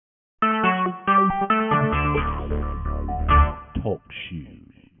Talk Show.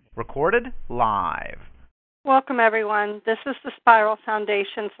 Recorded live. Welcome, everyone. This is the Spiral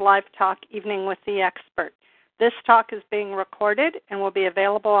Foundation's LiveTalk Evening with the Expert. This talk is being recorded and will be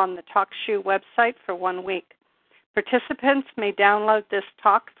available on the TalkShoe website for 1 week. Participants may download this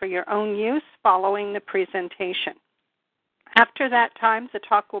talk for your own use following the presentation. After that time, the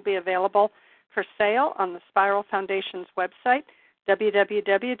talk will be available for sale on the Spiral Foundation's website,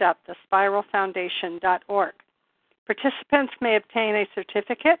 www.thespiralfoundation.org. Participants may obtain a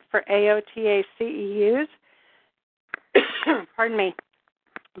certificate for AOTA CEUs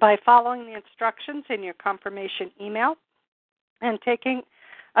by following the instructions in your confirmation email and taking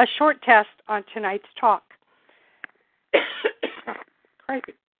a short test on tonight's talk.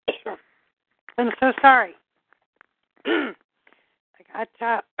 Crazy. I'm so sorry. I got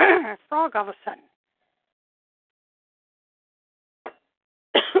a frog all of a sudden.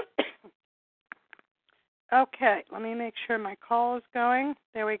 Okay, let me make sure my call is going.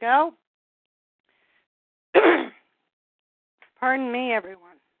 There we go. Pardon me,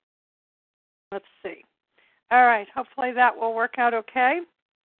 everyone. Let's see. All right, hopefully that will work out okay.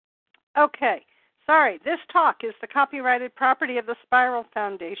 Okay, sorry, this talk is the copyrighted property of the Spiral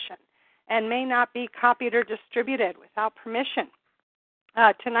Foundation and may not be copied or distributed without permission.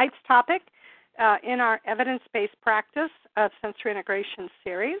 Tonight's topic in our evidence-based practice of sensory integration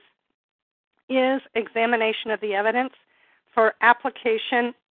series is examination of the evidence for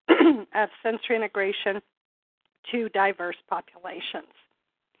application of sensory integration to diverse populations.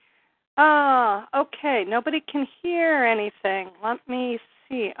 Okay, nobody can hear anything. Let me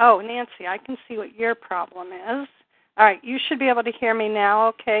see. Oh, Nancy, I can see what your problem is. All right, you should be able to hear me now,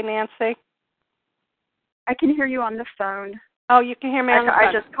 okay, Nancy? I can hear you on the phone. Oh, you can hear me on the phone.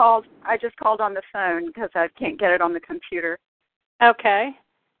 I just called on the phone because I can't get it on the computer. Okay.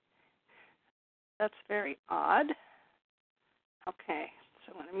 That's very odd. Okay,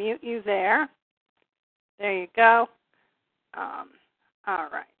 so I'm going to mute you there. There you go. All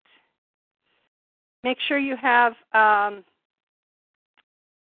right. Make sure you have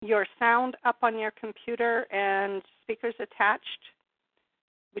your sound up on your computer and speakers attached.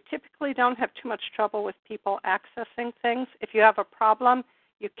 We typically don't have too much trouble with people accessing things. If you have a problem,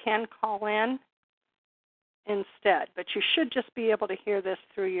 you can call in instead, but you should just be able to hear this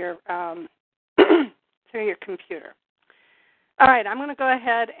through your through your computer. All right, I'm going to go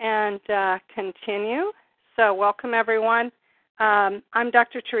ahead and continue. So welcome, everyone. I'm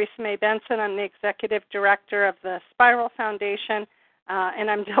Dr. Teresa May Benson. I'm the Executive Director of the Spiral Foundation,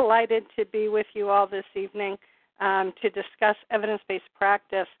 and I'm delighted to be with you all this evening to discuss evidence-based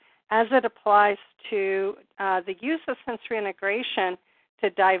practice as it applies to the use of sensory integration to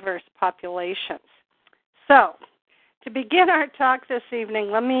diverse populations. So, to begin our talk this evening,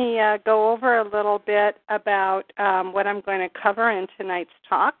 let me go over a little bit about what I'm going to cover in tonight's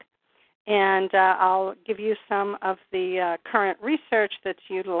talk, and I'll give you some of the current research that's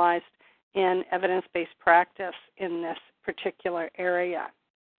utilized in evidence-based practice in this particular area.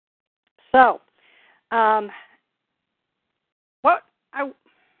 So,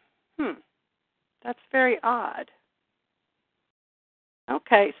 that's very odd.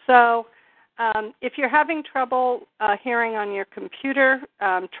 Okay, so if you're having trouble hearing on your computer,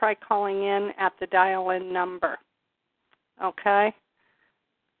 try calling in at the dial-in number. Okay?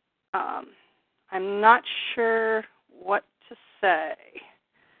 I'm not sure what to say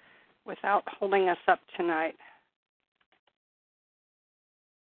without holding us up tonight.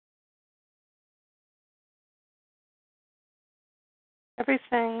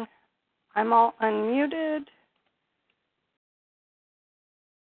 Everything, I'm all unmuted.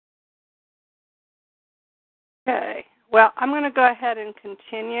 Okay, well, I'm going to go ahead and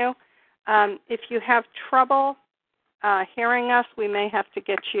continue. If you have trouble hearing us, we may have to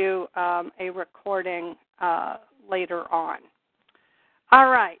get you a recording later on.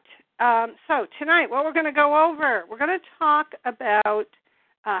 All right, so tonight what we're going to go over, we're going to talk about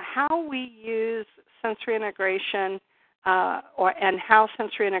how we use sensory integration and how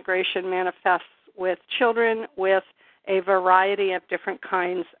sensory integration manifests with children with a variety of different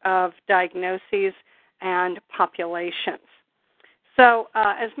kinds of diagnoses and populations. So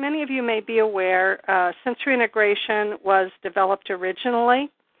as many of you may be aware, sensory integration was developed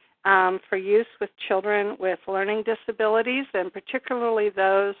originally for use with children with learning disabilities, and particularly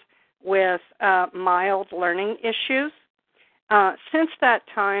those with mild learning issues. Since that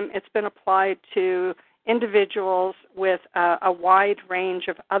time, it's been applied to individuals with a wide range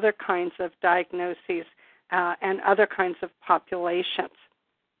of other kinds of diagnoses and other kinds of populations.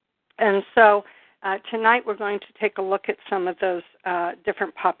 And so tonight we're going to take a look at some of those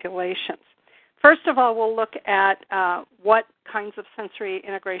different populations. First of all, we'll look at what kinds of sensory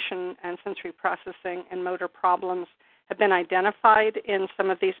integration and sensory processing and motor problems have been identified in some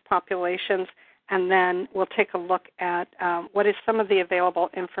of these populations, and then we'll take a look at what is some of the available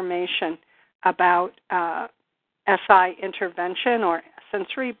information about SI intervention or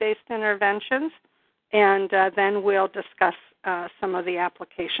sensory-based interventions, and then we'll discuss some of the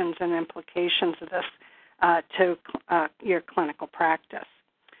applications and implications of this to your clinical practice.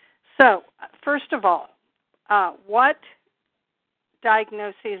 So, first of all, what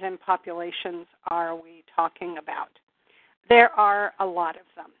diagnoses and populations are we talking about? There are a lot of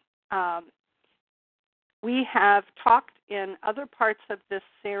them. We have talked in other parts of this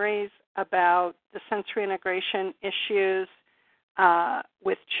series about the sensory integration issues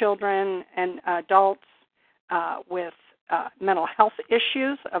with children and adults, with mental health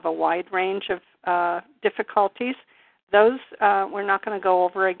issues of a wide range of difficulties. Those we're not going to go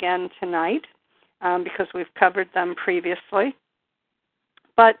over again tonight because we've covered them previously.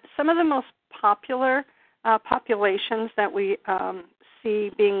 But some of the most popular populations that we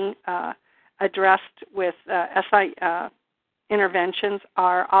see being addressed with SI interventions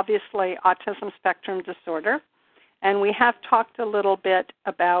are obviously autism spectrum disorder. And we have talked a little bit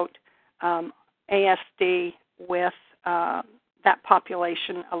about ASD with that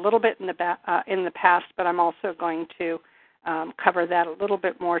population a little bit in the past, but I'm also going to cover that a little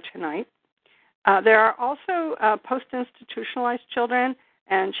bit more tonight. There are also post-institutionalized children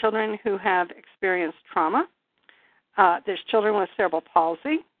and children who have experienced trauma. There's children with cerebral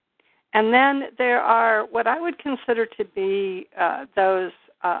palsy. And then there are what I would consider to be those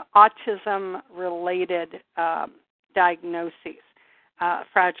autism-related diagnoses.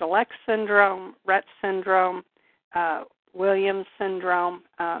 Fragile X syndrome, Rett syndrome, Williams syndrome.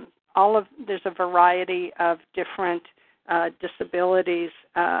 There's a variety of different disabilities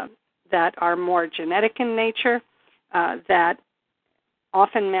that are more genetic in nature, that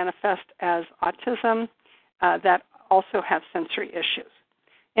often manifest as autism, that also have sensory issues.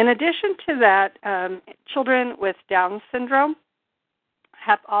 In addition to that, children with Down syndrome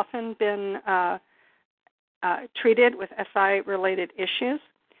have often been treated with SI-related issues.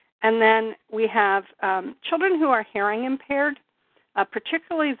 And then we have children who are hearing impaired,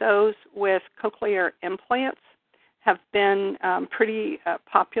 particularly those with cochlear implants, have been pretty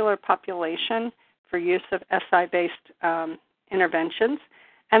popular population for use of SI-based interventions.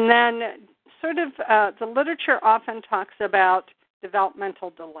 And then sort of the literature often talks about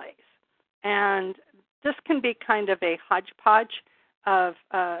developmental delays. And this can be kind of a hodgepodge of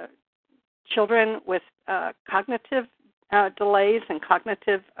children with cognitive delays and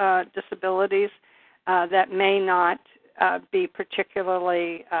cognitive disabilities that may not be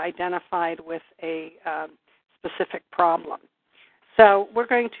particularly identified with a specific problem. So we're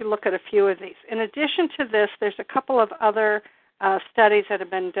going to look at a few of these. In addition to this, there's a couple of other studies that have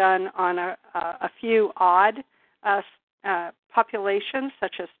been done on a few odd populations,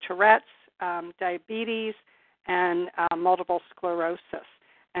 such as Tourette's, diabetes, and multiple sclerosis.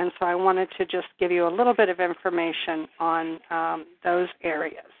 And so I wanted to just give you a little bit of information on those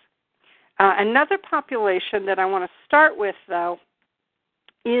areas. Another population that I want to start with, though,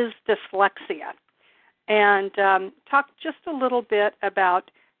 is dyslexia. And talk just a little bit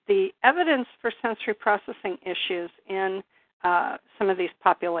about the evidence for sensory processing issues in some of these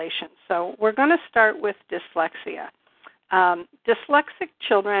populations. So we're going to start with dyslexia. Dyslexic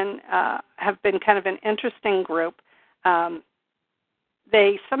children have been kind of an interesting group.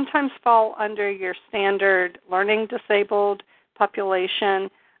 They sometimes fall under your standard learning disabled population.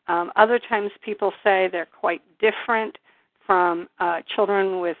 Other times people say they're quite different from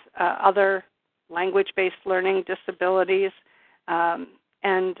children with other language-based learning disabilities.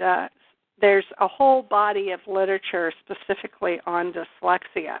 And there's a whole body of literature specifically on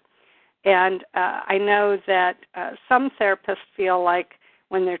dyslexia. And I know that some therapists feel like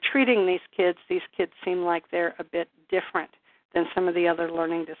when they're treating these kids seem like they're a bit different than some of the other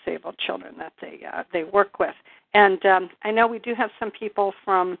learning disabled children that they work with. And I know we do have some people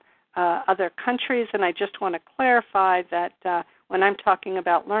from other countries, and I just want to clarify that when I'm talking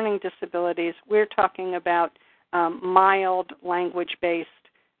about learning disabilities, we're talking about mild language-based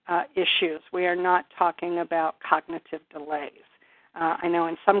issues. We are not talking about cognitive delays. I know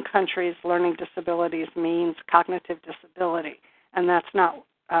in some countries learning disabilities means cognitive disability, and that's not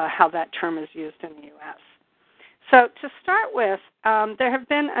how that term is used in the U.S. So to start with, there have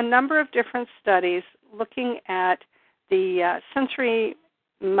been a number of different studies looking at the sensory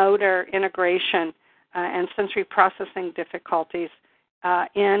motor integration and sensory processing difficulties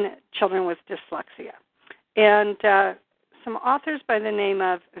in children with dyslexia. And some authors by the name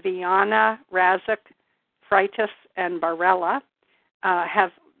of Viana, Razik, Freitas, and Barella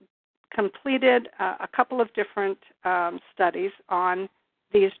have completed a couple of different studies on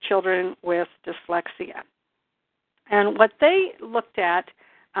these children with dyslexia. And what they looked at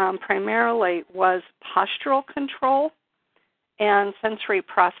primarily was postural control and sensory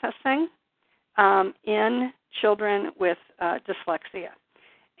processing in children with dyslexia.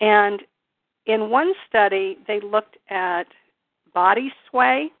 And in one study, they looked at body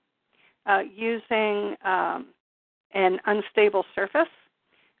sway using an unstable surface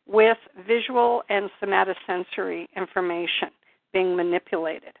with visual and somatosensory information being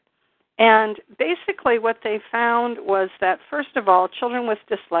manipulated. And basically what they found was that, first of all, children with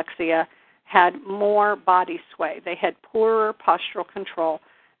dyslexia had more body sway. They had poorer postural control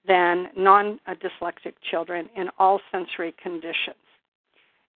than non-dyslexic children in all sensory conditions.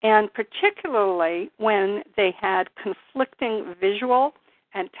 And particularly when they had conflicting visual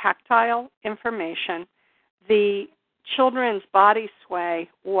and tactile information, the children's body sway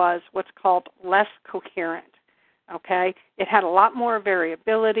was what's called less coherent. Okay? It had a lot more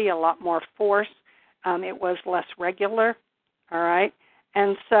variability, a lot more force. It was less regular. All right?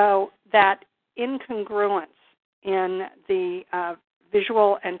 And so that incongruence in the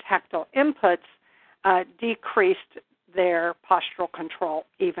visual and tactile inputs decreased their postural control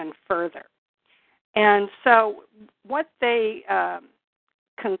even further. And so what they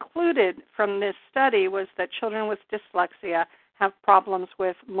concluded from this study was that children with dyslexia have problems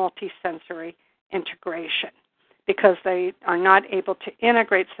with multisensory integration because they are not able to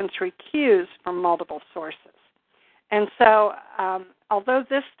integrate sensory cues from multiple sources. And so although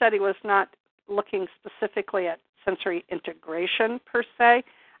this study was not looking specifically at sensory integration per se,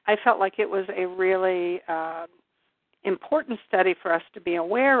 I felt like it was a really important study for us to be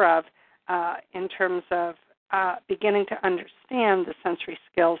aware of in terms of beginning to understand the sensory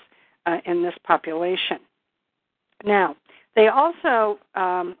skills in this population. Now, they also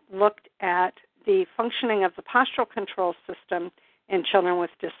looked at the functioning of the postural control system in children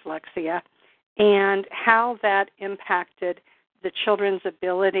with dyslexia and how that impacted the children's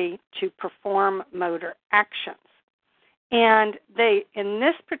ability to perform motor actions. And in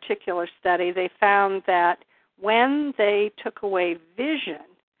this particular study, they found that when they took away vision,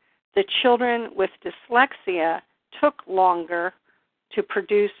 the children with dyslexia took longer to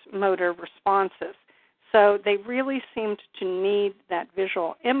produce motor responses. So they really seemed to need that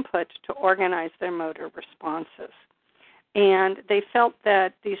visual input to organize their motor responses. And they felt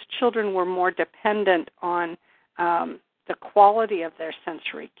that these children were more dependent on the quality of their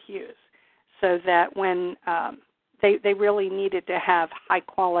sensory cues, so that when they really needed to have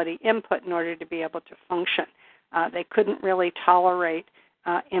high-quality input in order to be able to function. They couldn't really tolerate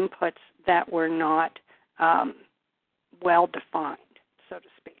inputs that were not well-defined, so to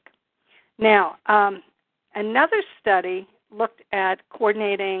speak. Now, another study looked at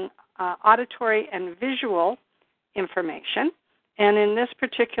coordinating auditory and visual information, and in this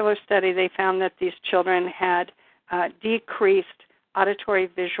particular study, they found that these children had decreased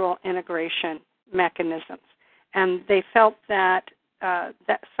auditory-visual integration mechanisms, and they felt that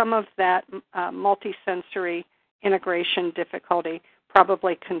some of that multisensory integration difficulty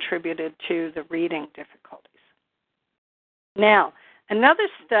probably contributed to the reading difficulties. Now, another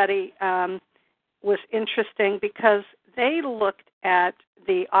study was interesting because they looked at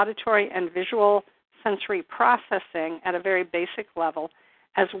the auditory and visual sensory processing at a very basic level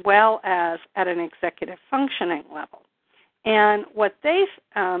as well as at an executive functioning level. And what they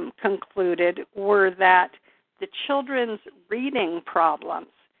concluded were that the children's reading problems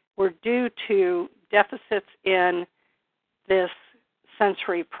were due to deficits in this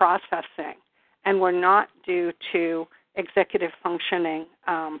sensory processing and were not due to executive functioning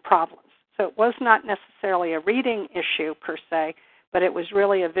problems. So it was not necessarily a reading issue per se, but it was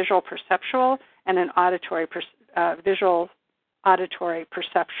really a visual perceptual and an visual auditory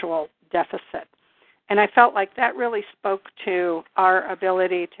perceptual deficit. And I felt like that really spoke to our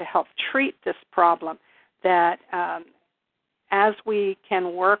ability to help treat this problem, that as we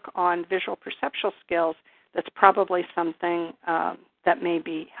can work on visual perceptual skills, that's probably something that may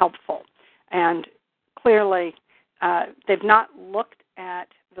be helpful. And clearly, they've not looked at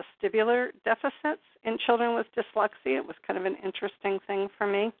vestibular deficits in children with dyslexia. It was kind of an interesting thing for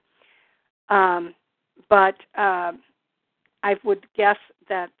me. But I would guess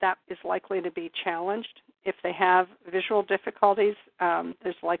that that is likely to be challenged. If they have visual difficulties,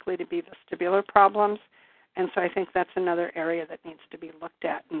 there's likely to be vestibular problems. And so I think that's another area that needs to be looked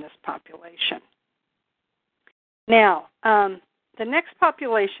at in this population. Now, the next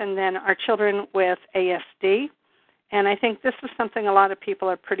population then are children with ASD. And I think this is something a lot of people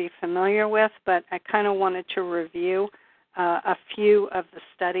are pretty familiar with, but I kind of wanted to review a few of the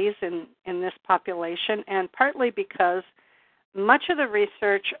studies in this population, and partly because much of the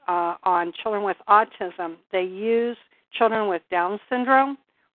research on children with autism, they use children with Down syndrome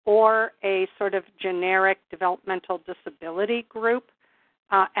or a sort of generic developmental disability group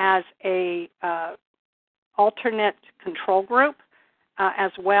as a alternate control group,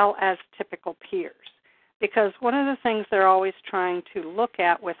 as well as typical peers. Because one of the things they're always trying to look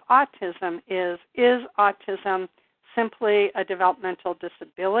at with autism is autism simply a developmental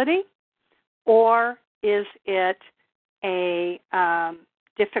disability, or is it a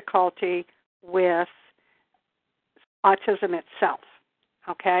difficulty with autism itself?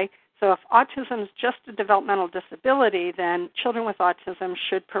 Okay? So if autism is just a developmental disability, then children with autism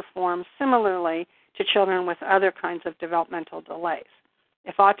should perform similarly to children with other kinds of developmental delays.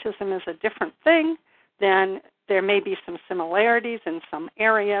 If autism is a different thing, then there may be some similarities in some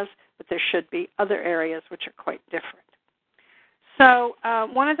areas, but there should be other areas which are quite different. So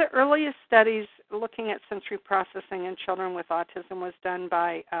one of the earliest studies looking at sensory processing in children with autism was done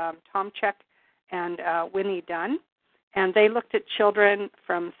by Tomczyk and Winnie Dunn, and they looked at children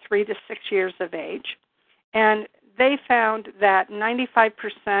from 3 to 6 years of age, and they found that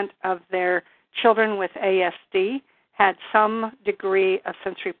 95% of their children with ASD had some degree of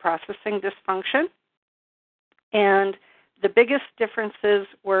sensory processing dysfunction, and the biggest differences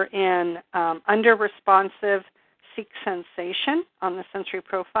were in under-responsive seek sensation on the sensory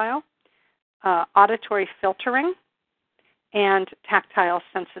profile, auditory filtering, and tactile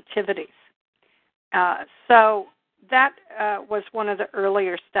sensitivities. So that was one of the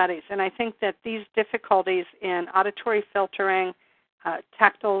earlier studies, and I think that these difficulties in auditory filtering,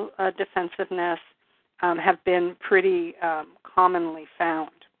 tactile defensiveness have been pretty commonly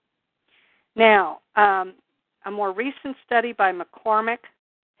found. Now, a more recent study by McCormick,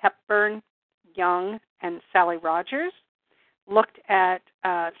 Hepburn, Young, and Sally Rogers looked at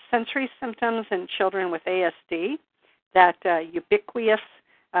sensory symptoms in children with ASD, that ubiquitous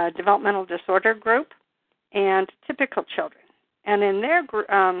developmental disorder group, and typical children. And in their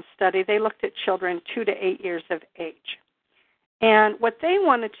study, they looked at children 2 to 8 years of age. And what they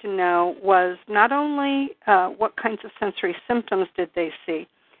wanted to know was not only what kinds of sensory symptoms did they see,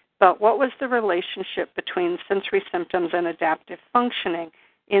 but what was the relationship between sensory symptoms and adaptive functioning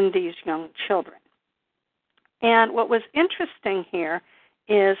in these young children. And what was interesting here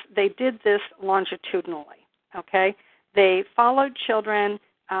is they did this longitudinally, okay? They followed children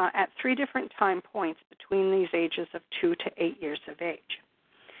at 3 different time points between these ages of 2 to 8 years of age.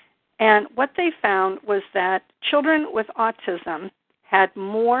 And what they found was that children with autism had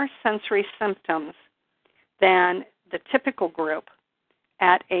more sensory symptoms than the typical group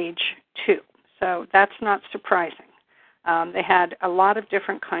at age 2. So that's not surprising. They had a lot of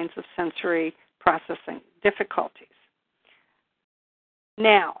different kinds of sensory processing difficulties.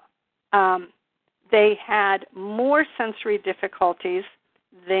 Now, they had more sensory difficulties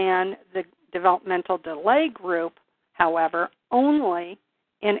than the developmental delay group, however, only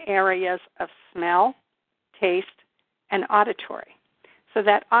in areas of smell, taste, and auditory. So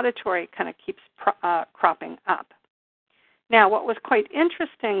that auditory kind of keeps cropping up. Now, what was quite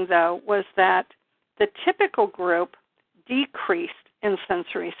interesting, though, was that the typical group decreased in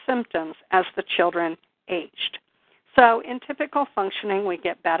sensory symptoms as the children aged. So in typical functioning, we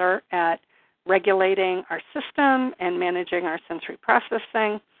get better at regulating our system and managing our sensory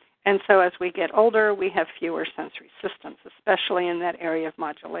processing. And so as we get older, we have fewer sensory systems, especially in that area of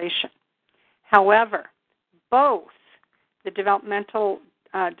modulation. However, both the developmental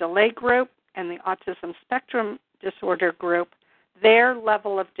delay group and the autism spectrum disorder group, their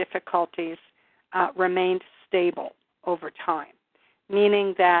level of difficulties remained stable over time,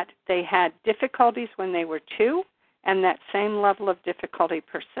 meaning that they had difficulties when they were 2, and that same level of difficulty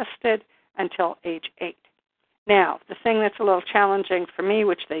persisted until age 8. Now, the thing that's a little challenging for me,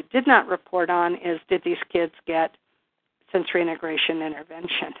 which they did not report on, is did these kids get sensory integration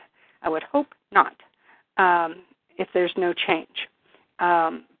intervention? I would hope not, if there's no change.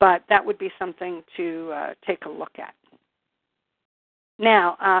 But that would be something to take a look at.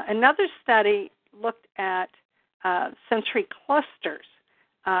 Now, another study looked at sensory clusters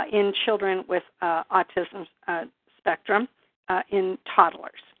in children with autism spectrum in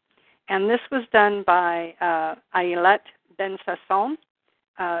toddlers. And this was done by Ayelet Ben-Sasson,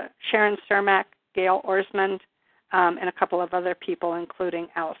 Sharon Cermak, Gail Orsmond, and a couple of other people, including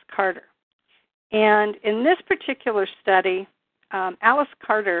Alice Carter. And in this particular study, Alice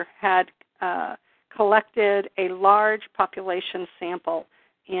Carter had collected a large population sample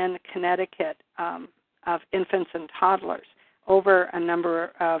in Connecticut of infants and toddlers over a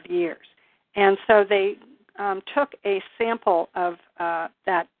number of years. And so they took a sample of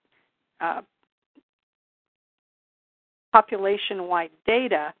that population-wide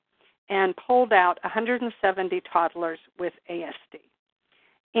data and pulled out 170 toddlers with ASD.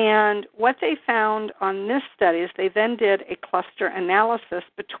 And what they found on this study is they then did a cluster analysis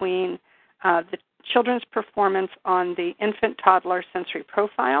between the children's performance on the infant-toddler sensory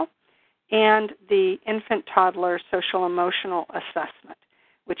profile and the infant-toddler social-emotional assessment,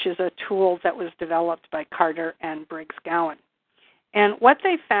 which is a tool that was developed by Carter and Briggs-Gowan. And what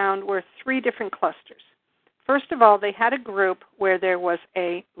they found were three different clusters. First of all, they had a group where there was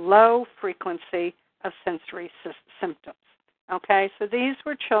a low frequency of sensory symptoms. Okay, so these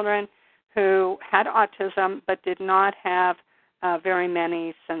were children who had autism but did not have very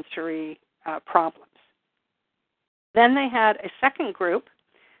many sensory problems. Then they had a second group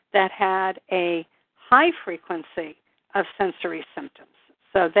that had a high frequency of sensory symptoms.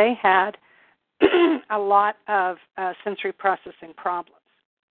 So they had a lot of sensory processing problems.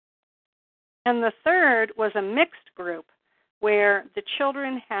 And the third was a mixed group where the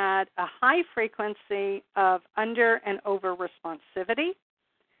children had a high frequency of under and over responsivity,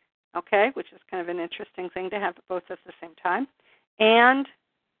 okay, which is kind of an interesting thing to have both at the same time, and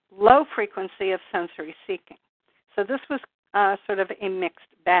low frequency of sensory seeking. So this was sort of a mixed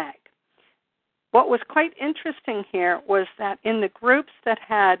bag. What was quite interesting here was that in the groups that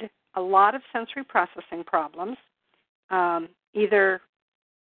had a lot of sensory processing problems, either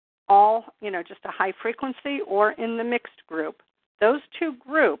all, just a high frequency, or in the mixed group, those two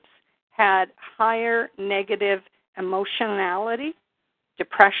groups had higher negative emotionality,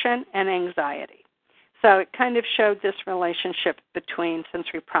 depression, and anxiety. So it kind of showed this relationship between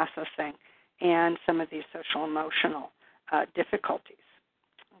sensory processing and some of these social emotional difficulties.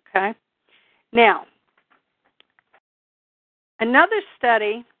 Okay? Now, another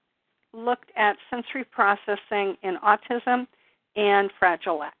study looked at sensory processing in autism and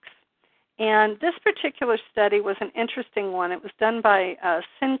Fragile X. And this particular study was an interesting one. It was done by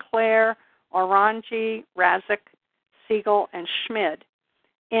Sinclair, Orangi, Razik, Siegel, and Schmid.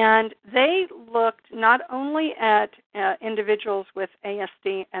 And they looked not only at individuals with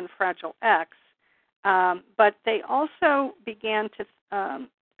ASD and Fragile X, but they also began to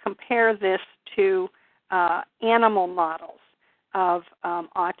compare this to animal models of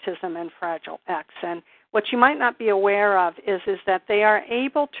autism and Fragile X. And what you might not be aware of is that they are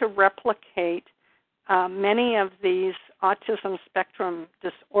able to replicate many of these autism spectrum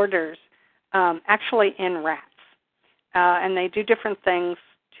disorders actually in rats. And they do different things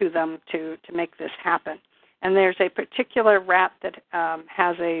to them to make this happen. And there's a particular rat that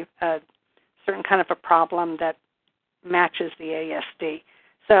has a certain kind of a problem that matches the ASD.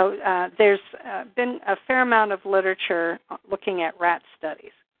 So there's been a fair amount of literature looking at rat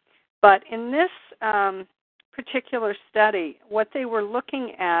studies. But in this particular study, what they were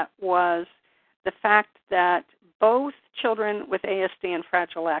looking at was the fact that both children with ASD and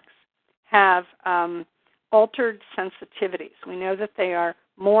Fragile X have altered sensitivities. We know that they are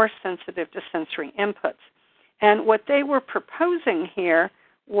more sensitive to sensory inputs. And what they were proposing here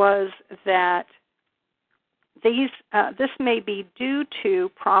was that this may be due to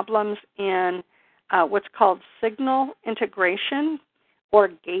problems in what's called signal integration or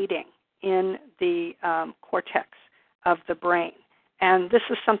gating in the cortex of the brain. And this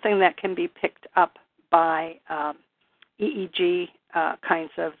is something that can be picked up by EEG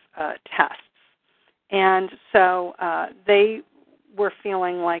kinds of tests. And so they were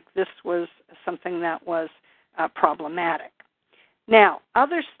feeling like this was something that was problematic. Now,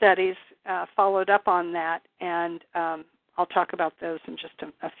 other studies followed up on that, and I'll talk about those in just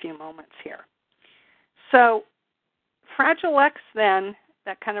a few moments here. So Fragile X, then,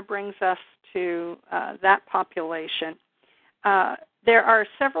 that kind of brings us to that population. There are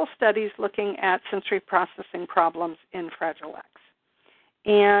several studies looking at sensory processing problems in Fragile X.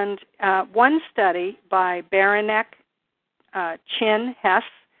 And one study by Baranek, Chin, Hess,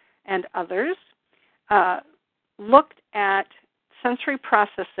 and others looked at sensory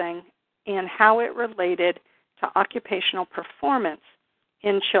processing and how it related to occupational performance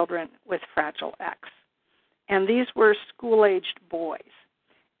in children with Fragile X. And these were school-aged boys.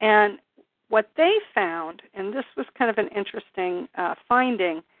 And what they found, and this was kind of an interesting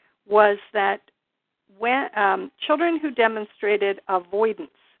finding, was that when children who demonstrated avoidance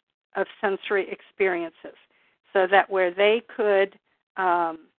of sensory experiences, so that where they could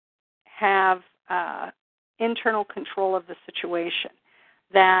have internal control of the situation,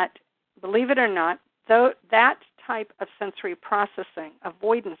 that, believe it or not, though that type of sensory processing,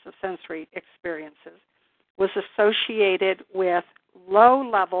 avoidance of sensory experiences, was associated with low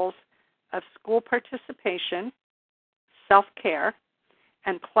levels of school participation, self-care,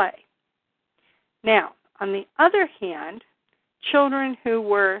 and play. Now, on the other hand, children who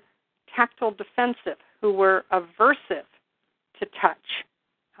were tactile defensive, who were aversive to touch,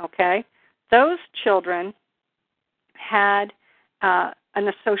 okay, those children had an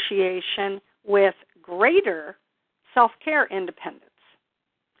association with greater self-care independence.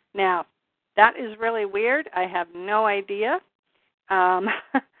 Now, that is really weird. I have no idea,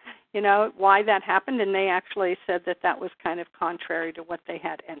 why that happened, and they actually said that was kind of contrary to what they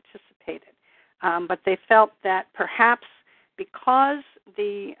had anticipated. But they felt that perhaps because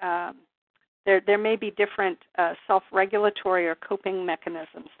there may be different self-regulatory or coping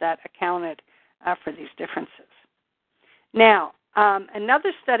mechanisms that accounted for these differences. Now,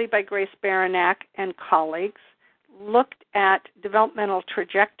 another study by Grace Baranak and colleagues looked at developmental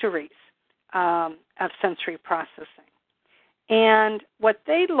trajectories of sensory processing. And what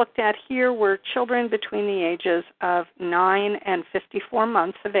they looked at here were children between the ages of 9 and 54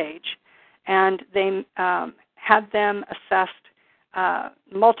 months of age, and they had them assessed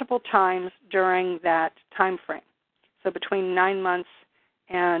multiple times during that time frame. So between 9 months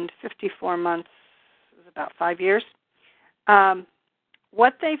and 54 months is about 5 years.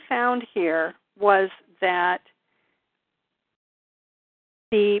 What they found here was that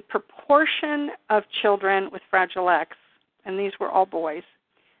the proportion of children with Fragile X, and these were all boys,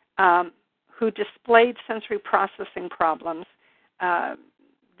 who displayed sensory processing problems, that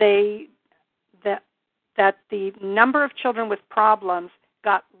the number of children with problems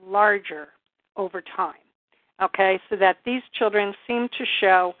got larger over time. Okay, so that these children seemed to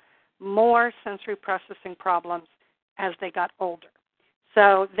show more sensory processing problems as they got older.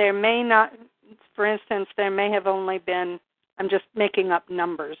 So there may not, for instance, there may have only been, I'm just making up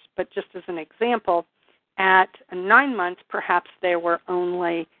numbers, but just as an example, at 9 months, perhaps there were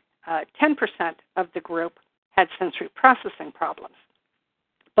only 10% of the group had sensory processing problems.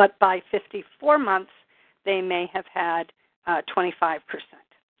 But by 54 months, they may have had 25%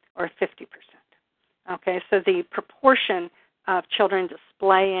 or 50%. Okay, so the proportion of children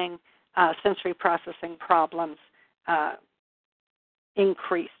displaying sensory processing problems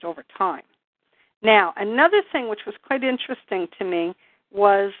increased over time. Now, another thing which was quite interesting to me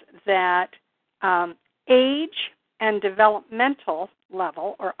was that age and developmental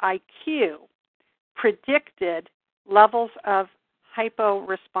level, or IQ, predicted levels of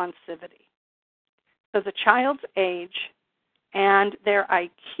hyporesponsivity. So the child's age and their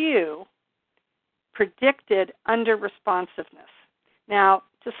IQ predicted under-responsiveness. Now,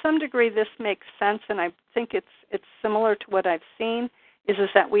 to some degree, this makes sense, and I think it's similar to what I've seen, is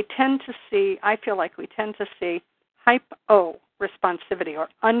that we tend to see, I feel like we tend to see hypo-responsivity or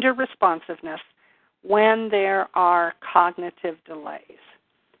under-responsiveness when there are cognitive delays.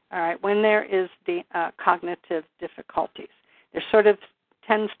 All right, when there is the cognitive difficulties. There sort of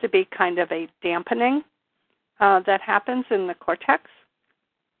tends to be kind of a dampening that happens in the cortex,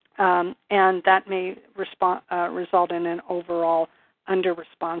 and that may result in an overall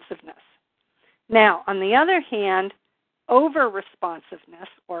under-responsiveness. Now, on the other hand, over-responsiveness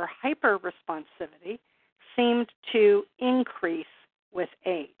or hyper-responsivity seemed to increase with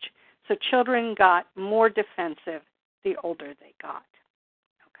age. So children got more defensive the older they got.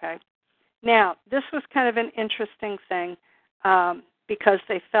 Okay. Now, this was kind of an interesting thing because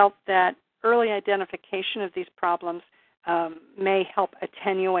they felt that early identification of these problems may help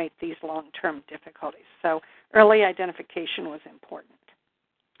attenuate these long-term difficulties. So early identification was important.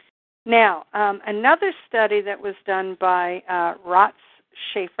 Now, another study that was done by Rotz,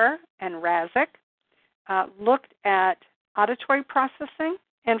 Schaefer, and Razik looked at auditory processing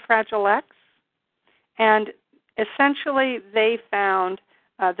in Fragile X, and essentially they found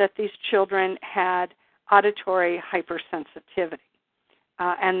that these children had auditory hypersensitivity,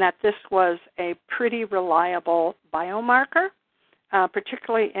 and that this was a pretty reliable biomarker,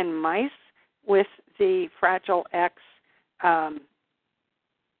 particularly in mice with the Fragile X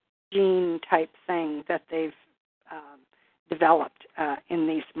gene type thing that they've developed in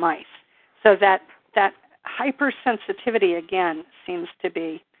these mice. So that hypersensitivity, again, seems to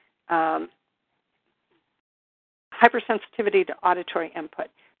be hypersensitivity to auditory input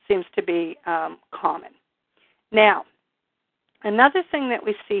seems to be common. Now, another thing that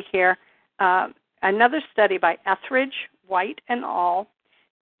we see here, another study by Etheridge, White, and al.,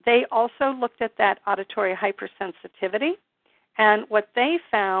 they also looked at that auditory hypersensitivity, and what they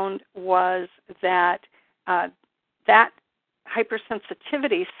found was that that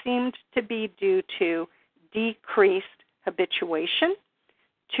hypersensitivity seemed to be due to decreased habituation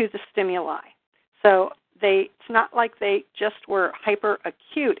to the stimuli. So it's not like they just were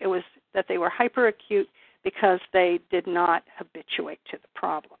hyperacute. It was that they were hyperacute because they did not habituate to the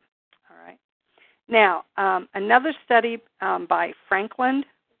problem. All right. Now, another study by Franklin,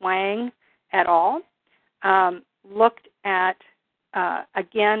 Wang et al. Looked at,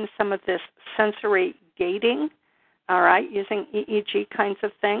 again, some of this sensory gating, all right, using EEG kinds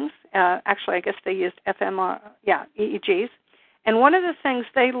of things. Actually, I guess they used EEGs. And one of the things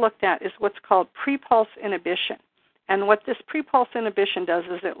they looked at is what's called pre-pulse inhibition. And what this pre-pulse inhibition does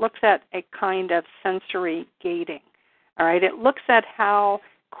is it looks at a kind of sensory gating. All right, it looks at how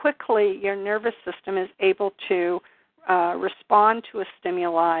quickly your nervous system is able to respond to a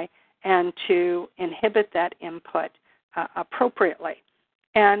stimuli and to inhibit that input appropriately.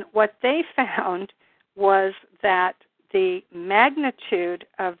 And what they found was that the magnitude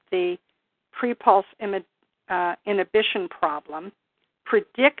of the pre-pulse inhibition problem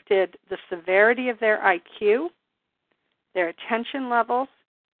predicted the severity of their IQ, their attention levels,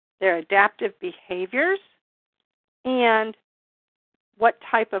 their adaptive behaviors, and what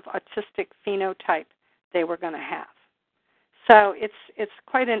type of autistic phenotype they were going to have. So it's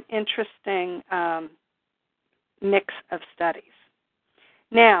quite an interesting mix of studies.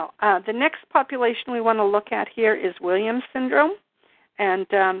 Now, the next population we want to look at here is Williams syndrome. And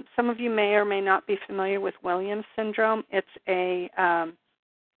some of you may or may not be familiar with Williams syndrome. It's a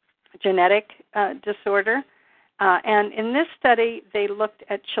genetic disorder. And in this study, they looked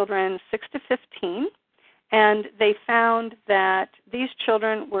at children 6 to 15, and they found that these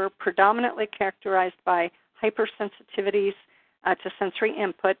children were predominantly characterized by hypersensitivities to sensory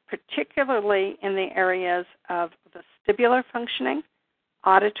input, particularly in the areas of vestibular functioning,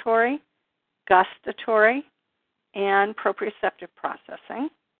 auditory, gustatory, and proprioceptive processing.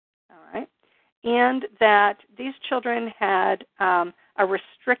 All right, and that these children had a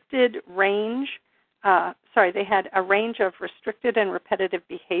restricted range. They had a range of restricted and repetitive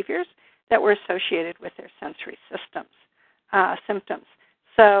behaviors that were associated with their sensory symptoms.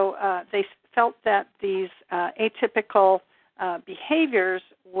 So they felt that these atypical behaviors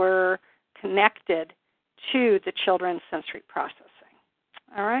were connected to the children's sensory processing.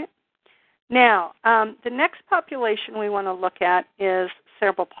 All right. Now, the next population we want to look at is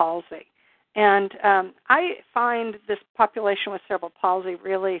cerebral palsy. And I find this population with cerebral palsy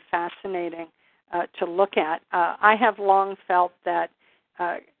really fascinating to look at. I have long felt that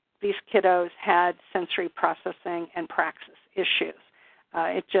these kiddos had sensory processing and praxis issues.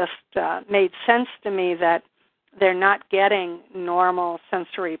 It just made sense to me that they're not getting normal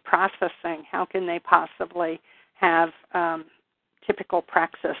sensory processing. How can they possibly have typical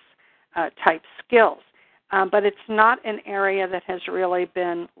praxis type skills? But it's not an area that has really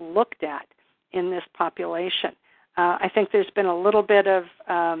been looked at in this population. I think there's been a little bit of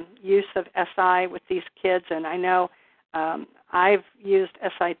use of SI with these kids, and I know I've used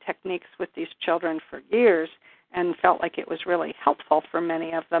SI techniques with these children for years and felt like it was really helpful for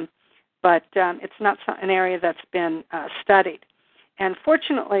many of them, but it's not an area that's been studied. And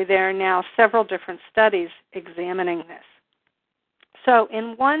fortunately, there are now several different studies examining this. So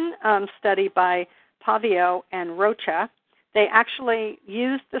in one study by Pavio and Rocha, they actually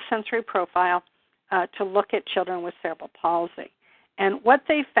used the sensory profile to look at children with cerebral palsy. And what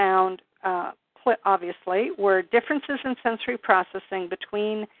they found, obviously, were differences in sensory processing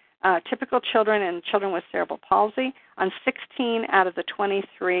between typical children and children with cerebral palsy on 16 out of the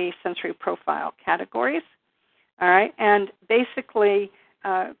 23 sensory profile categories. All right, and basically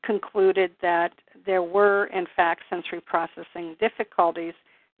concluded that there were, in fact, sensory processing difficulties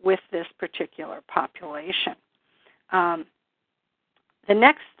with this particular population. The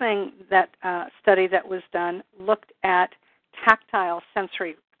next thing that study that was done looked at tactile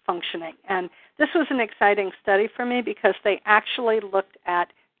sensory functioning. And this was an exciting study for me because they actually looked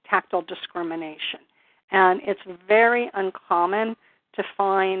at tactile discrimination. And it's very uncommon to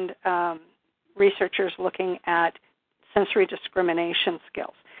find researchers looking at sensory discrimination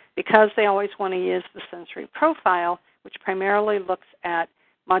skills because they always want to use the sensory profile, which primarily looks at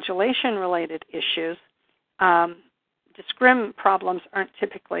modulation-related issues. Discrim problems aren't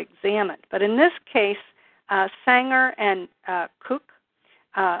typically examined. But in this case, Sanger and Cook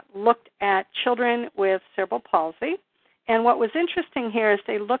looked at children with cerebral palsy. And what was interesting here is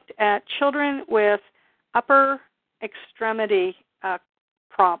they looked at children with upper extremity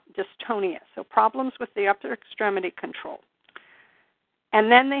dystonia, so problems with the upper extremity control.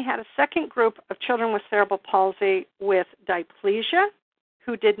 And then they had a second group of children with cerebral palsy with diplegia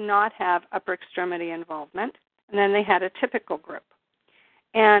who did not have upper extremity involvement. And then they had a typical group.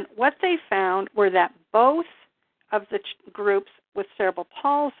 And what they found were that both of the groups with cerebral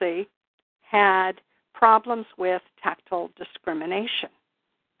palsy had problems with tactile discrimination,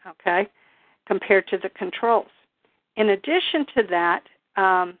 okay, compared to the controls. In addition to that,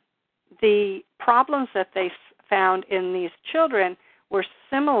 the problems that they found in these children were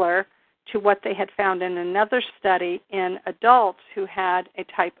similar to what they had found in another study in adults who had a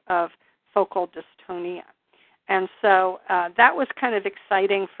type of focal dystonia. And so that was kind of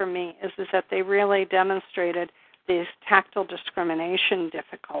exciting for me, is that they really demonstrated these tactile discrimination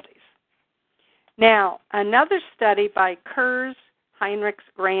difficulties. Now, another study by Kurz, Heinrichs,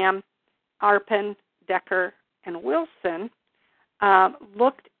 Graham, Arpin, Decker, and Wilson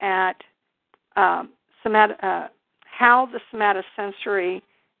looked at how the somatosensory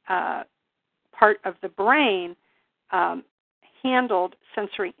part of the brain handled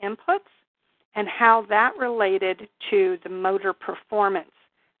sensory inputs and how that related to the motor performance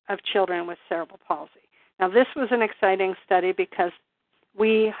of children with cerebral palsy. Now, this was an exciting study because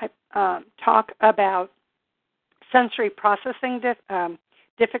we talk about sensory processing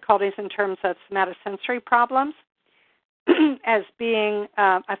difficulties in terms of somatosensory problems as being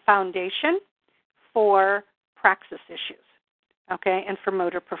a foundation for praxis issues, okay, and for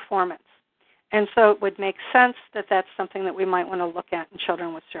motor performance. And so it would make sense that that's something that we might want to look at in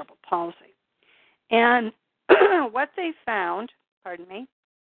children with cerebral palsy. And what they found,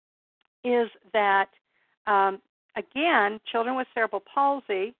 is that, again, children with cerebral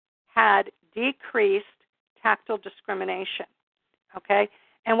palsy had decreased tactile discrimination, okay?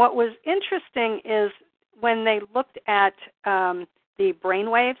 And what was interesting is when they looked at the brain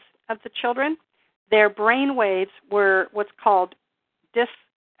waves of the children, their brain waves were what's called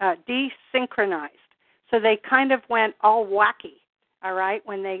desynchronized. So they kind of went all wacky, all right,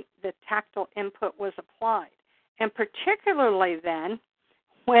 when the tactile input was applied. And particularly then,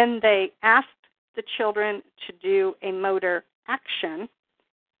 when they asked the children to do a motor action,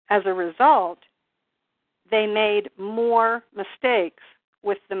 as a result, they made more mistakes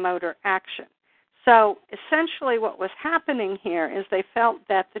with the motor action. So essentially what was happening here is they felt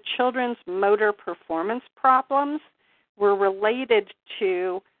that the children's motor performance problems were related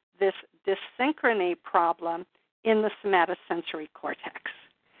to this dysynchrony problem in the somatosensory cortex,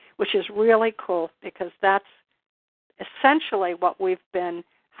 which is really cool because that's essentially what we've been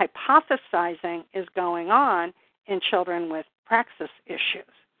hypothesizing is going on in children with praxis issues.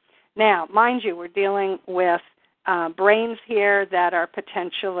 Now, mind you, we're dealing with brains here that are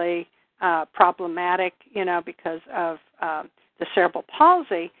potentially problematic, because of the cerebral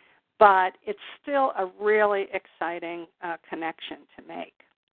palsy, but it's still a really exciting connection to make.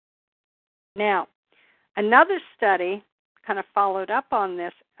 Now, another study kind of followed up on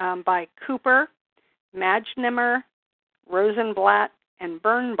this by Cooper, Majnimer, Rosenblatt, and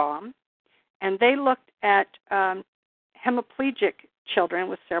Birnbaum, and they looked at hemiplegic children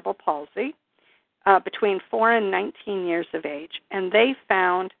with cerebral palsy between 4 and 19 years of age, and they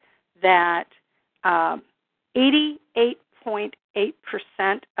found that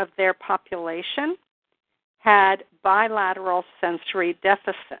 88.8% of their population had bilateral sensory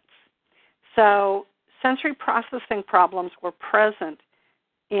deficits. So sensory processing problems were present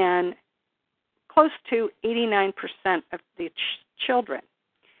in close to 89% of the children.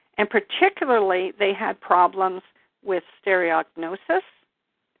 And particularly, they had problems with stereognosis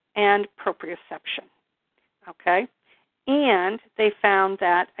and proprioception, okay? And they found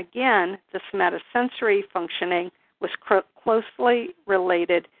that, again, the somatosensory functioning was closely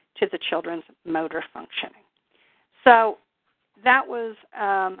related to the children's motor functioning. So that was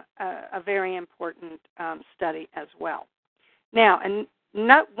a very important study as well. Now, and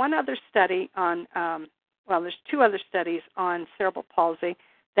one other study on, there's two other studies on cerebral palsy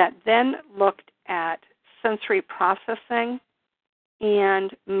that then looked at sensory processing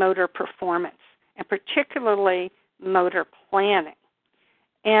and motor performance, and particularly motor planning.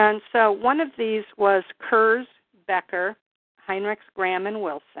 And so one of these was Kurz, Becker, Heinrichs, Graham, and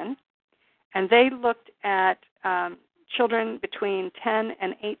Wilson, and they looked at children between 10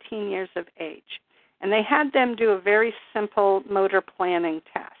 and 18 years of age. And they had them do a very simple motor planning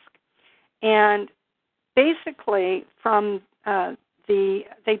task. And basically from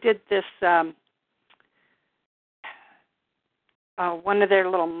they did this, one of their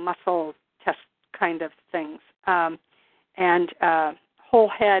little muscle test kind of things, and whole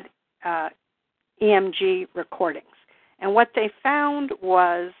head EMG recordings. And what they found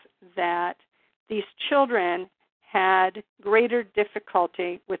was that these children had greater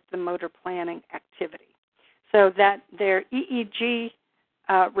difficulty with the motor planning activity. So that their EEG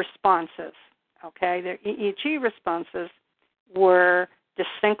responses, their EEG responses were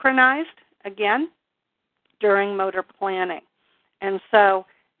desynchronized, again, during motor planning. And so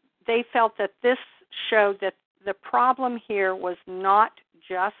they felt that this showed that the problem here was not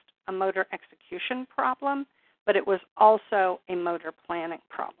just a motor execution problem, but it was also a motor planning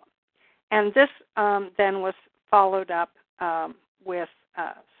problem. And this then was followed up with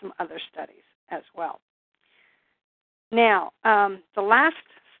some other studies as well. Now, the last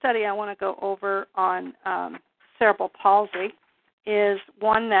study I want to go over on cerebral palsy is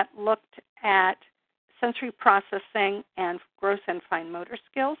one that looked at sensory processing and gross and fine motor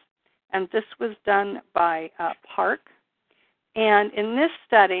skills, and this was done by Park. And in this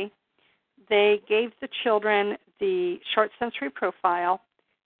study, they gave the children the short sensory profile,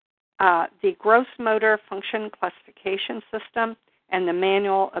 the gross motor function classification system, and the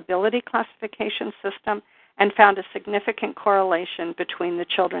manual ability classification system, and found a significant correlation between the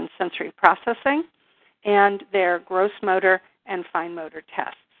children's sensory processing and their gross motor and fine motor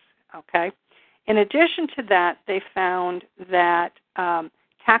tests. Okay. In addition to that, they found that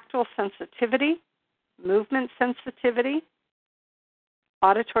tactile sensitivity, movement sensitivity,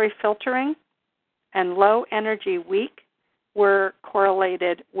 auditory filtering, and low energy weak were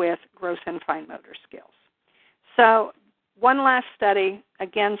correlated with gross and fine motor skills. So one last study,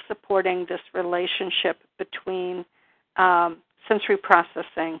 again supporting this relationship between sensory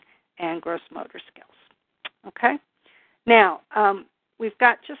processing and gross motor skills. Okay? Now, we've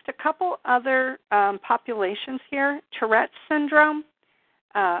got just a couple other populations here. Tourette's syndrome.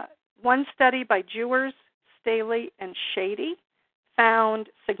 One study by Jewers, Staley, and Shady found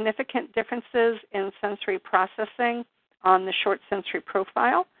significant differences in sensory processing on the short sensory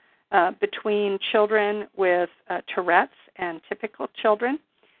profile between children with Tourette's and typical children,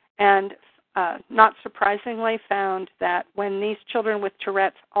 and not surprisingly found that when these children with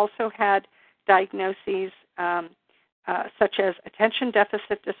Tourette's also had diagnoses such as attention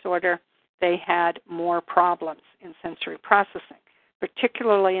deficit disorder, they had more problems in sensory processing,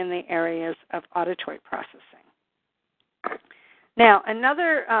 particularly in the areas of auditory processing. Now,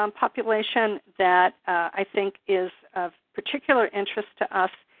 another population that I think is of particular interest to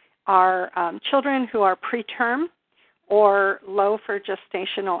us are children who are preterm or low for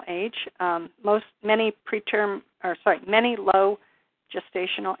gestational age. Many low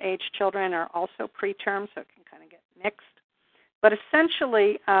gestational age children are also preterm, so it can kind of get mixed. But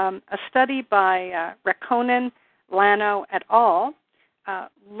essentially, a study by Rakkonen, Lano et al.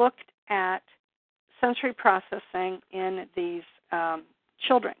 Looked at sensory processing in these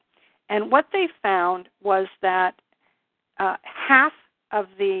children. And what they found was that half of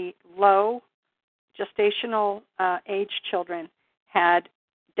the low gestational age children had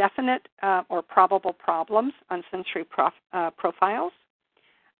definite or probable problems on sensory profiles,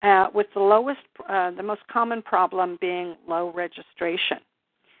 with the most common problem being low registration.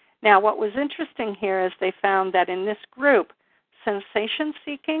 Now, what was interesting here is they found that in this group, sensation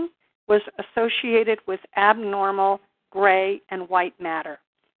seeking was associated with abnormal gray and white matter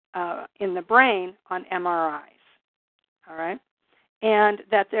in the brain on MRIs. All right? And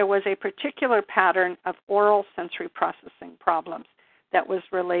that there was a particular pattern of oral sensory processing problems that was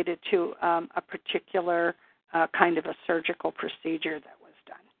related to a particular kind of a surgical procedure that was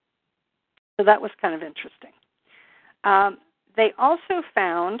done. So that was kind of interesting. They also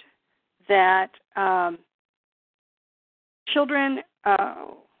found that children,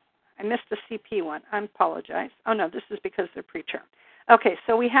 I missed the CP one. I apologize. Oh, no, this is because they're preterm. Okay,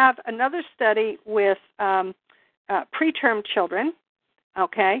 so we have another study with preterm children,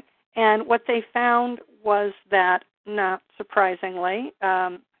 okay, and what they found was that, not surprisingly,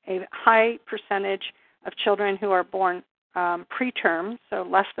 a high percentage of children who are born preterm, so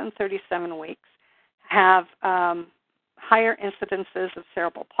less than 37 weeks, have higher incidences of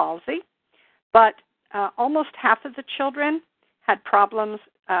cerebral palsy, but almost half of the children had problems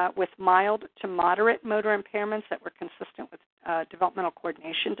with mild to moderate motor impairments that were consistent with developmental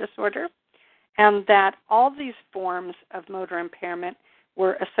coordination disorder, and that all these forms of motor impairment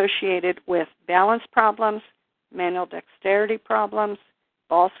were associated with balance problems, manual dexterity problems,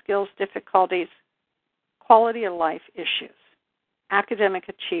 ball skills difficulties, quality of life issues, academic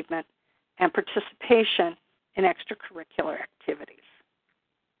achievement, and participation in extracurricular activities.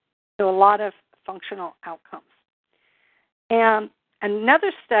 So a lot of functional outcomes. And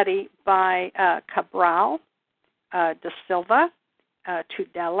another study by Cabral, Da Silva,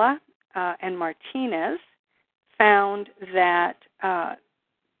 Tudela, and Martinez found that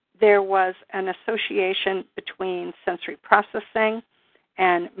there was an association between sensory processing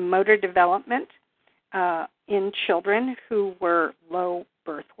and motor development in children who were low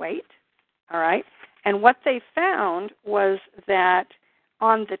birth weight. All right? And what they found was that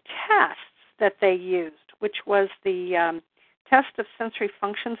on the tests that they used, which was the test of sensory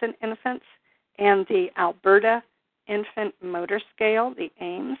functions in infants and the Alberta Infant Motor Scale, the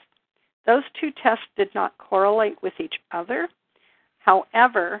AIMS. Those two tests did not correlate with each other.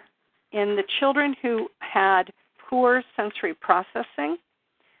 However, in the children who had poor sensory processing,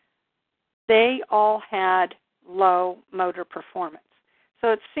 they all had low motor performance.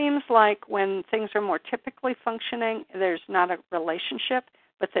 So it seems like when things are more typically functioning, there's not a relationship,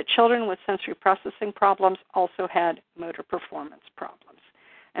 but that children with sensory processing problems also had motor performance problems.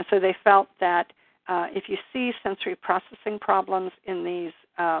 And so they felt that if you see sensory processing problems in these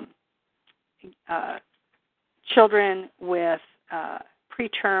children with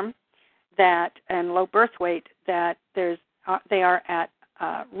preterm and low birth weight, that they are at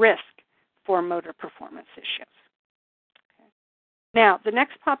risk for motor performance issues. Okay. Now, the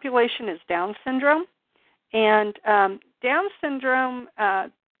next population is Down syndrome. And Down syndrome,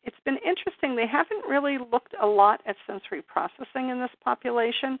 it's been interesting. They haven't really looked a lot at sensory processing in this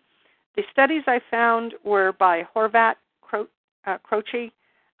population. The studies I found were by Horvat, Croce,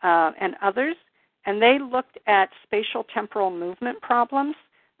 and others, and they looked at spatial temporal movement problems,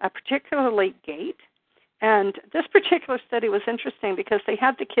 particularly gait. And this particular study was interesting because they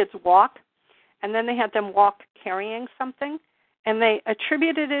had the kids walk, and then they had them walk carrying something, and they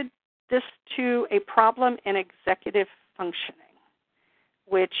attributed this to a problem in executive functioning,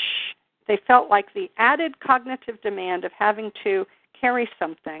 which they felt like the added cognitive demand of having to carry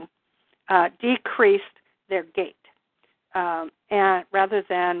something decreased their gait, and rather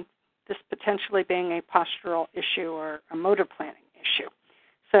than this potentially being a postural issue or a motor planning issue.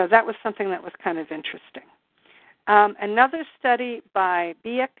 So that was something that was kind of interesting. Another study by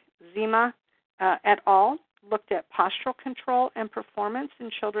Biek, Zima, et al. Looked at postural control and performance in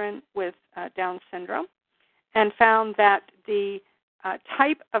children with Down syndrome and found that the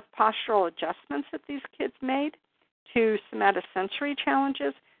type of postural adjustments that these kids made to somatosensory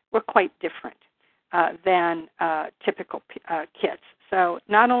challenges were quite different than typical kids. So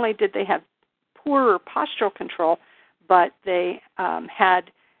not only did they have poorer postural control, but they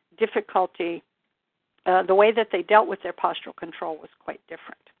had difficulty, the way that they dealt with their postural control was quite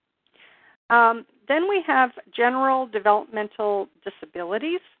different. Then we have general developmental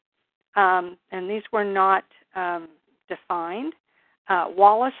disabilities, and these were not defined.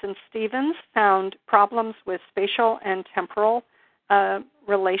 Wallace and Stevens found problems with spatial and temporal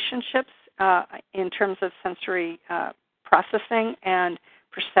relationships in terms of sensory processing and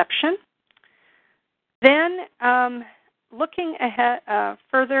perception. Then looking ahead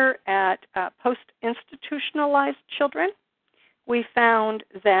further at post-institutionalized children, we found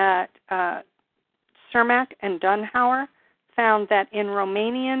that Cermak and Dunhauer found that in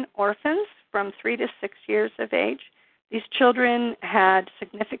Romanian orphans from 3 to 6 years of age, these children had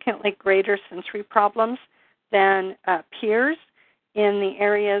significantly greater sensory problems than peers in the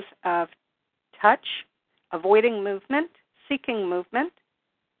areas of touch, avoiding movement, seeking movement,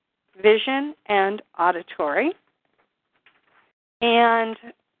 vision, and auditory. And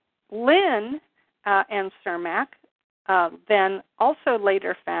Lynn and Cermak then also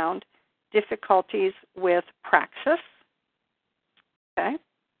later found difficulties with praxis. Okay.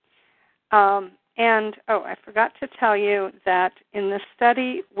 I forgot to tell you that in the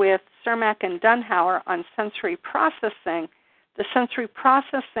study with Cermak and Dunhauer on sensory processing, the sensory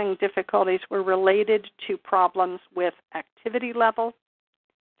processing difficulties were related to problems with activity level,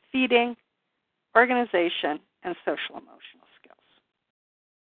 feeding, organization, and social emotional skills.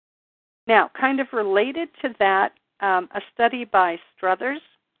 Now, kind of related to that, a study by Struthers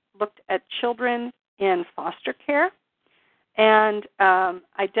looked at children in foster care and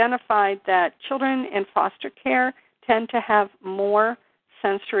identified that children in foster care tend to have more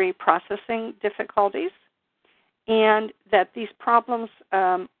sensory processing difficulties, and that these problems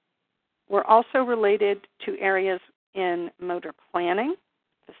were also related to areas in motor planning,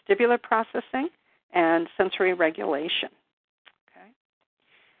 vestibular processing, and sensory regulation.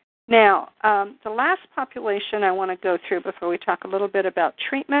 Now, the last population I want to go through before we talk a little bit about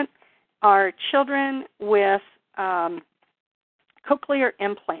treatment are children with cochlear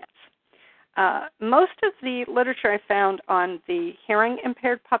implants. Most of the literature I found on the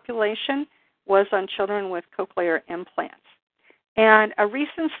hearing-impaired population was on children with cochlear implants. And a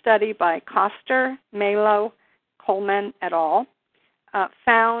recent study by Koster, Malo, Coleman, et al.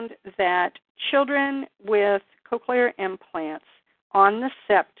 Found that children with cochlear implants on the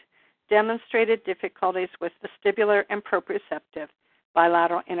sept demonstrated difficulties with vestibular and proprioceptive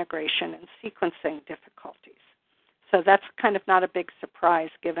bilateral integration and sequencing difficulties. So that's kind of not a big surprise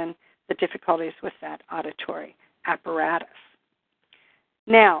given the difficulties with that auditory apparatus.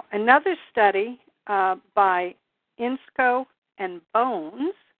 Now, another study by Insko and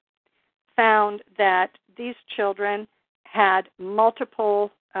Bones found that these children had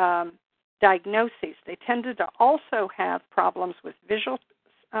multiple diagnoses. They tended to also have problems with visual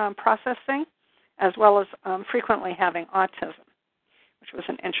processing, as well as frequently having autism, which was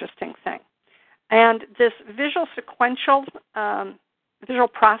an interesting thing. And this visual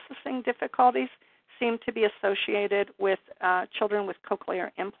processing difficulties seem to be associated with children with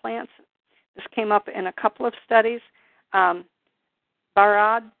cochlear implants. This came up in a couple of studies.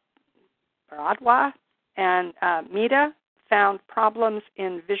 Baradwa and Mita found problems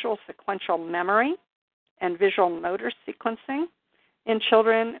in visual sequential memory and visual motor sequencing in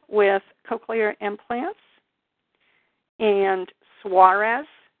children with cochlear implants. And Suarez,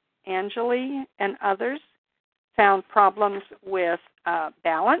 Angeli, and others found problems with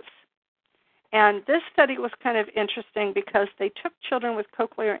balance. And this study was kind of interesting because they took children with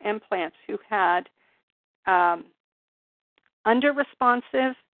cochlear implants who had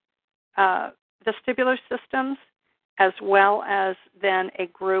under-responsive vestibular systems, as well as then a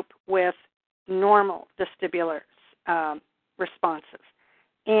group with normal vestibular responses.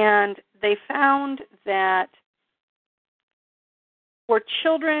 And they found that for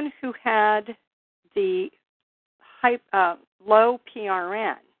children who had the low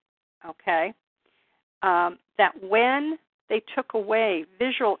PRN, okay, that when they took away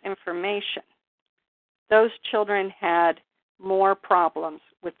visual information, those children had more problems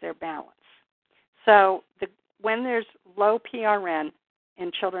with their balance. So when there's low PRN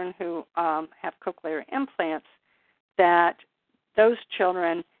in children who have cochlear implants, that those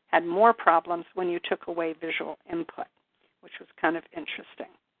children had more problems when you took away visual input, which was kind of interesting.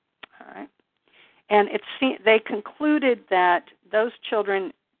 All right. And they concluded that those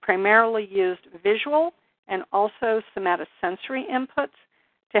children primarily used visual and also somatosensory inputs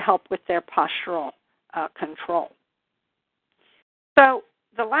to help with their postural control. So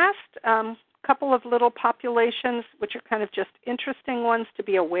the last couple of little populations, which are kind of just interesting ones to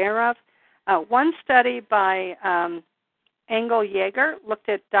be aware of. One study by Engel Jaeger looked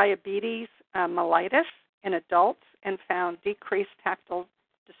at diabetes mellitus in adults and found decreased tactile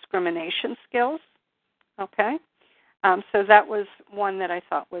discrimination skills. Okay, so that was one that I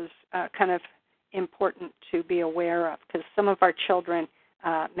thought was kind of important to be aware of, because some of our children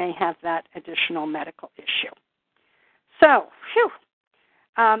may have that additional medical issue. So,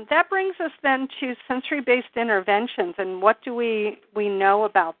 that brings us then to sensory-based interventions, and what do we know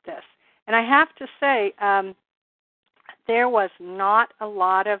about this? And I have to say, there was not a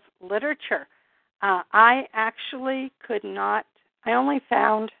lot of literature. I actually I only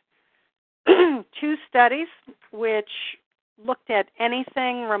found 2 studies which looked at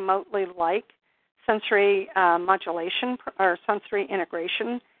anything remotely like sensory modulation or sensory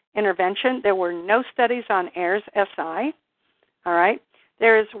integration intervention. There were no studies on AIRS SI. All right.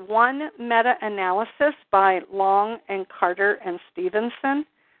 There is one meta-analysis by Long and Carter and Stevenson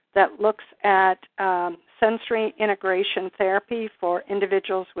that looks at sensory integration therapy for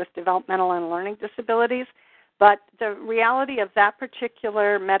individuals with developmental and learning disabilities. But the reality of that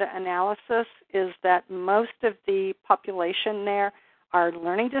particular meta-analysis is that most of the population there are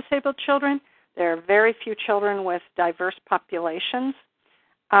learning disabled children. There are very few children with diverse populations.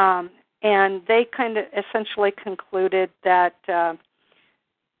 And they kind of essentially concluded that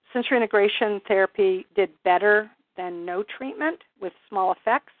sensory integration therapy did better than no treatment with small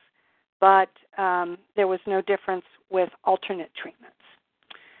effects, but there was no difference with alternate treatments.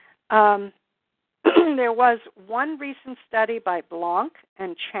 There was one recent study by Blanc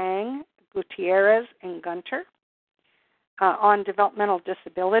and Chang, Gutierrez, and Gunter on developmental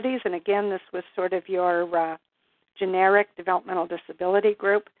disabilities. And again, this was sort of your generic developmental disability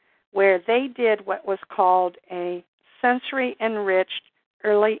group, where they did what was called a sensory-enriched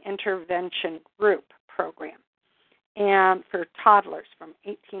early intervention group program, and for toddlers from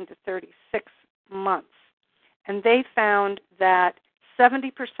 18 to 36 months. And they found that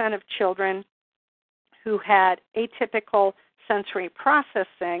 70% of children who had atypical sensory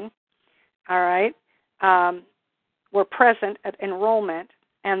processing, all right, were present at enrollment,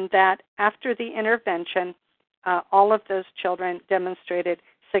 and that after the intervention, all of those children demonstrated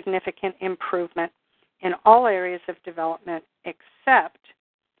significant improvement in all areas of development except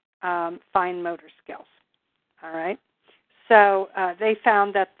fine motor skills. All right. So they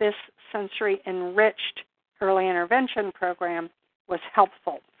found that this sensory-enriched early intervention program was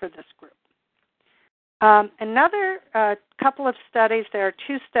helpful for this group. Another couple of studies, there are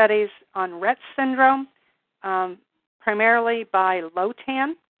 2 studies on Rett syndrome, primarily by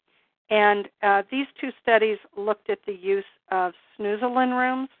Lotan. And these 2 studies looked at the use of snoozolin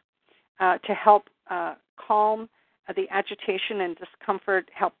rooms to help calm the agitation and discomfort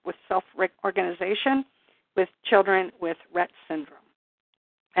help with self-organization with children with Rett syndrome,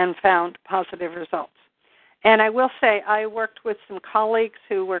 and found positive results. And I will say I worked with some colleagues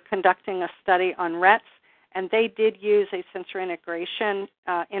who were conducting a study on Rett's, and they did use a sensory integration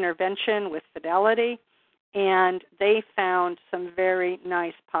intervention with Fidelity, and they found some very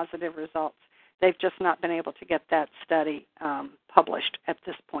nice positive results. They've just not been able to get that study published at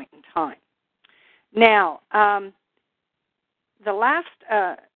this point in time. Now,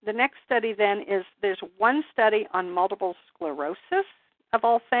 the next study then is there's one study on multiple sclerosis, of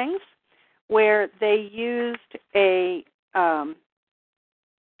all things, where they used a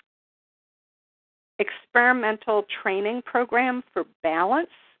experimental training program for balance,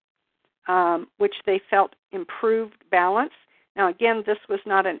 which they felt improved balance. Now, again, this was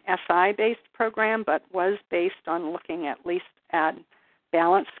not an SI-based program, but was based on looking at least at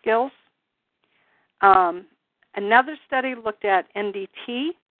balance skills. Another study looked at NDT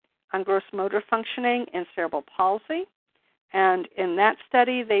on gross motor functioning and cerebral palsy. And in that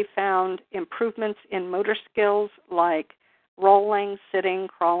study, they found improvements in motor skills like rolling, sitting,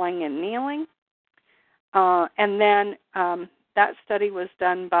 crawling, and kneeling. And then that study was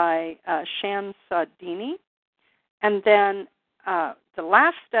done by Shan Saudini. And then the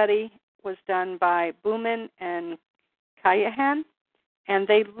last study was done by Booman and Kayahan, and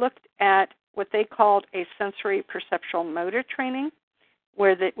they looked at what they called a sensory perceptual motor training,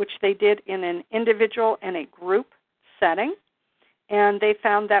 which they did in an individual and a group setting. And they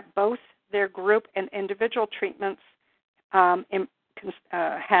found that both their group and individual treatments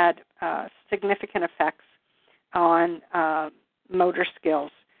had significant effects on motor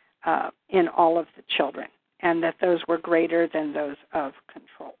skills in all of the children, and that those were greater than those of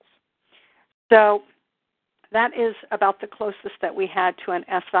controls. So that is about the closest that we had to an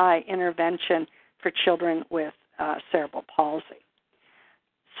SI intervention for children with cerebral palsy.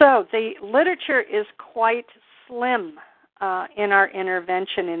 So the literature is quite slim in our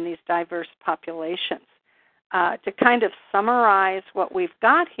intervention in these diverse populations. To kind of summarize what we've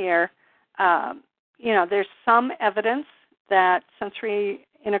got here, there's some evidence that sensory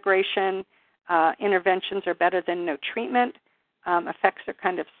integration interventions are better than no treatment. Effects are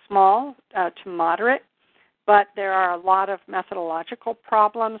kind of small to moderate, but there are a lot of methodological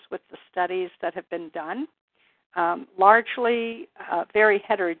problems with the studies that have been done. Largely very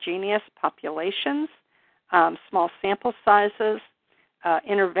heterogeneous populations, small sample sizes,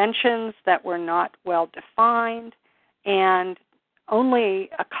 interventions that were not well defined, and only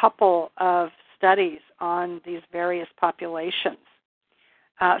a couple of studies on these various populations.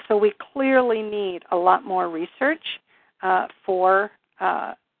 So we clearly need a lot more research for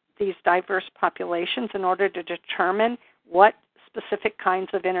these diverse populations in order to determine what specific kinds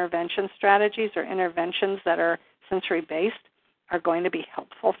of intervention strategies or interventions that are sensory-based are going to be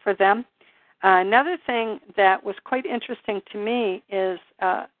helpful for them. Another thing that was quite interesting to me is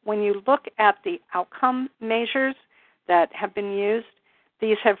when you look at the outcome measures that have been used,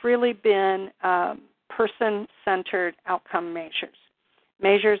 these have really been person-centered outcome measures.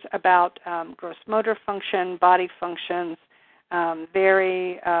 Measures about gross motor function, body functions,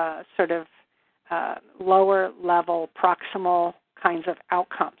 very sort of lower-level proximal kinds of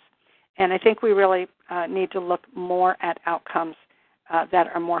outcomes. And I think we really need to look more at outcomes that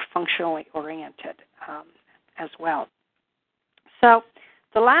are more functionally oriented as well. So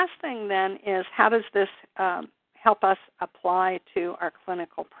the last thing then is, how does this help us apply to our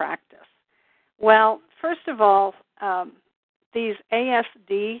clinical practice? Well, first of all, these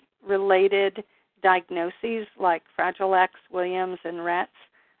ASD-related diagnoses like Fragile X, Williams, and Rett's,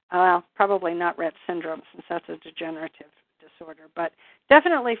 well, probably not Rett syndrome since that's a degenerative disorder, but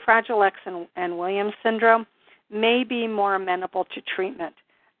definitely Fragile X and Williams syndrome may be more amenable to treatment.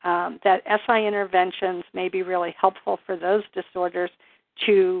 That SI interventions may be really helpful for those disorders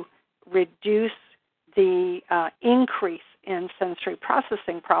to reduce the increase in sensory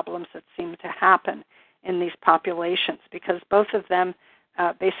processing problems that seem to happen in these populations, because both of them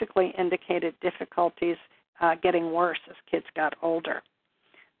basically indicated difficulties getting worse as kids got older.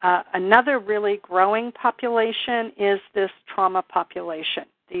 Another really growing population is this trauma population,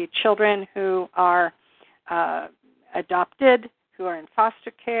 the children who are adopted, who are in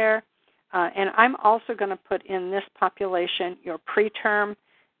foster care, and I'm also going to put in this population your preterm,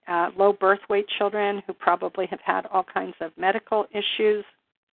 low birth weight children who probably have had all kinds of medical issues.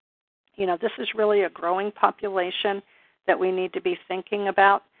 You know, this is really a growing population that we need to be thinking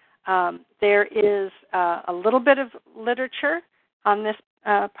about. There is a little bit of literature on this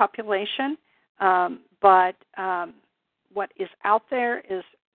population, but what is out there is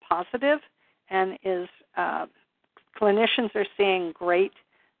positive and is clinicians are seeing great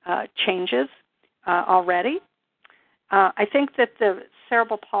changes already. I think that the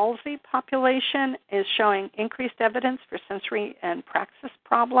cerebral palsy population is showing increased evidence for sensory and praxis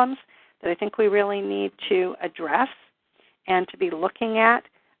problems that I think we really need to address and to be looking at.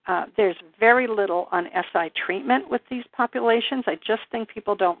 There's very little on SI treatment with these populations. I just think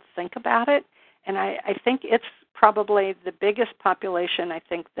people don't think about it. And I think it's probably the biggest population, I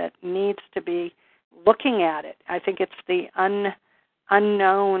think, that needs to be looking at it. I think it's the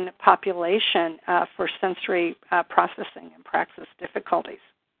unknown population for sensory processing and praxis difficulties.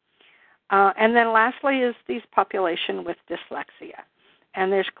 And then lastly is these population with dyslexia.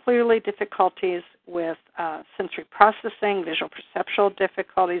 And there's clearly difficulties with sensory processing, visual perceptual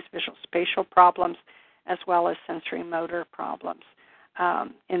difficulties, visual spatial problems, as well as sensory motor problems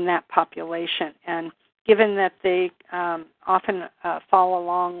in that population. And given that they often fall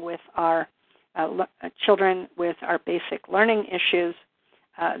along with our children with our basic learning issues,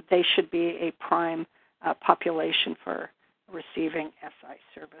 they should be a prime population for receiving SI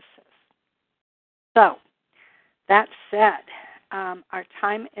services. So, that said, our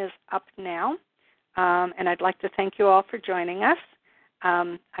time is up now, and I'd like to thank you all for joining us.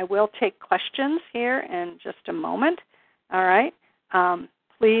 I will take questions here in just a moment. All right.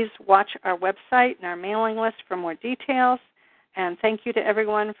 Please watch our website and our mailing list for more details. And thank you to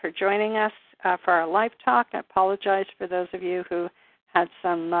everyone for joining us for our live talk. I apologize for those of you who had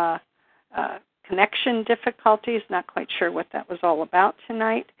some connection difficulties, not quite sure what that was all about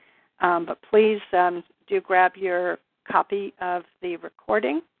tonight. But please do grab your copy of the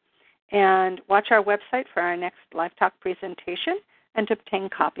recording and watch our website for our next live talk presentation and to obtain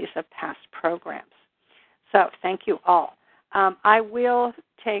copies of past programs. So thank you all. I will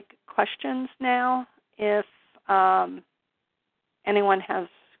take questions now. If anyone has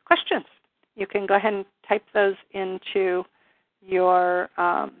questions, you can go ahead and type those into your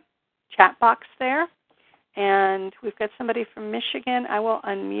chat box there. And we've got somebody from Michigan. I will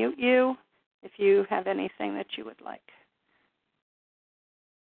unmute you if you have anything that you would like.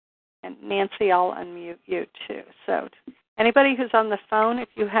 And Nancy, I'll unmute you too. So anybody who's on the phone, if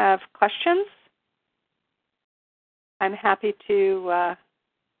you have questions, I'm happy to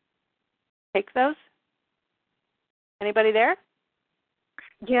take those. Anybody there?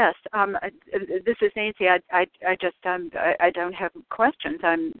 Yes, this is Nancy. I just I don't have questions.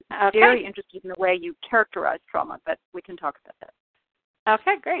 I'm very interested in the way you characterize trauma, but we can talk about that.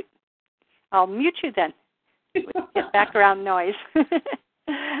 Okay, great. I'll mute you then. We get background noise.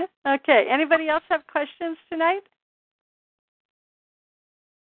 Okay. Anybody else have questions tonight?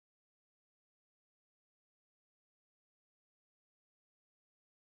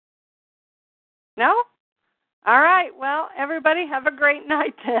 No? All right. Well, everybody have a great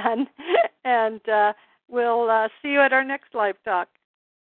night then. And we'll see you at our next live talk.